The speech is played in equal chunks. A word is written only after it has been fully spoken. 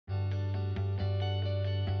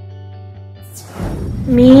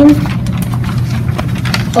Mean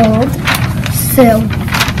Old Sue.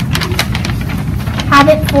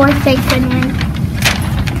 Habit for Thank Goodwin.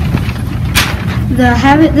 The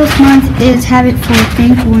habit this month is Habit for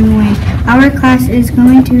Thank Goodwin. Our class is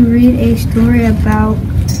going to read a story about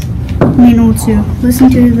Mean Old Sue. Listen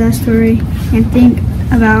to the story and think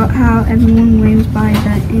about how everyone wins by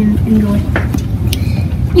that and enjoy.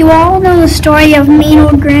 You all know the story of Mean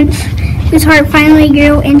Old Grinch, whose heart finally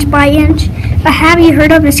grew inch by inch. But have you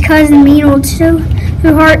heard of his cousin Mean Old Sue,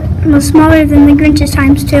 whose heart was smaller than the Grinch's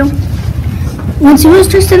times two? When Sue was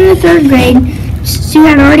just in the 3rd grade, Sue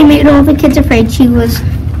had already made all the kids afraid. She was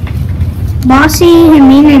bossy and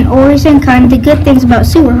mean and always unkind. The good things about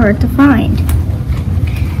Sue were hard to find.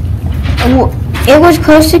 It was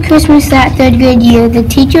close to Christmas that 3rd grade year. The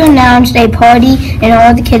teacher announced a party and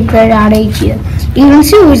all the kids learned out each year. Even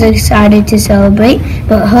Sue was excited to celebrate,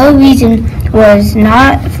 but her reason was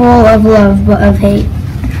not full of love but of hate.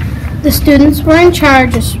 The students were in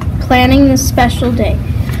charge of planning this special day,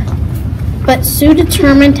 but Sue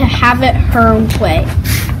determined to have it her way.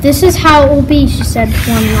 This is how it will be, she said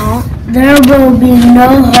to one and all. There will be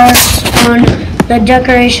no hearts on the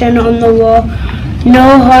decoration on the wall,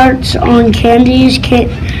 no hearts on candies,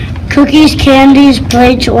 cookies, candies,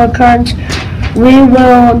 plates, or cards. We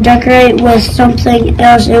will decorate with something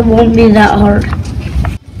else. It won't be that hard.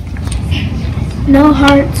 No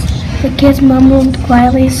hearts, the kids mumbled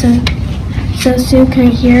quietly so Sue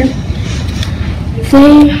could hear.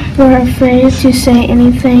 They were afraid to say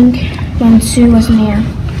anything when Sue was near.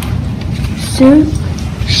 Sue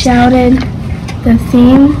shouted, "The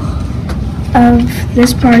theme of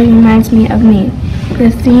this party reminds me of me.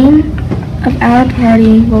 The theme of our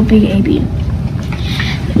party will be a bee.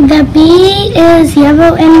 The bee is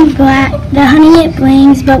yellow and black, the honey it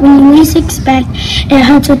brings, but when you least expect, it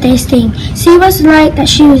hurts with a sting." Sue was right that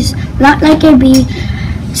she was not like a bee.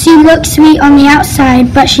 She looked sweet on the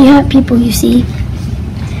outside, but she hurt people, you see.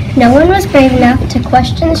 No one was brave enough to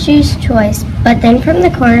question Sue's choice, but then from the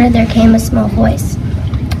corner there came a small voice.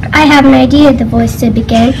 "I have an idea," the voice said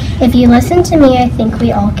begin. "If you listen to me, I think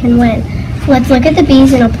we all can win. Let's look at the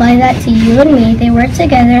bees and apply that to you and me. They work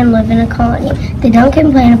together and live in a colony. They don't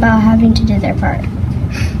complain about having to do their part.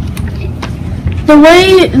 The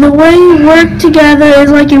way you work together is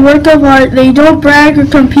like a work of art. They don't brag or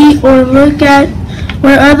compete or look at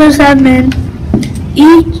where others have been.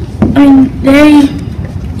 They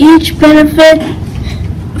each benefit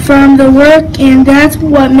from the work, and that's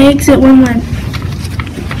what makes it win-win."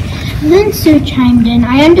 Then Sue chimed in,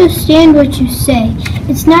 "I understand what you say.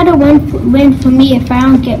 It's not a win for me if I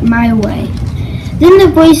don't get my way." Then the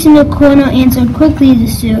voice in the corner answered quickly to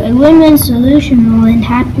Sue, "A win-win solution will end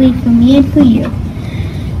happily for me and for you.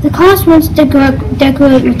 The class wants to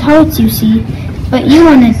decorate with hearts, you see, but you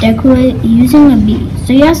want to decorate using a bee.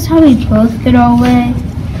 So yes, how we both get our way."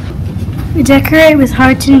 We decorate with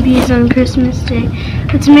hearts and bees on Christmas Day.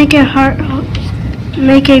 Let's make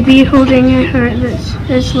a bee holding a heart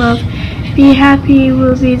that's love. Be happy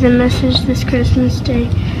will be the message this Christmas Day.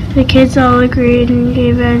 The kids all agreed and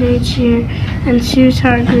gave out each year, and Sue's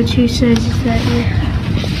heart grew 2 sizes that year.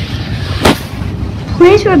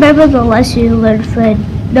 Please remember the lesson you learned, friend.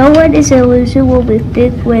 No one is a loser when we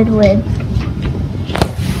think win-win.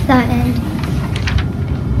 That end.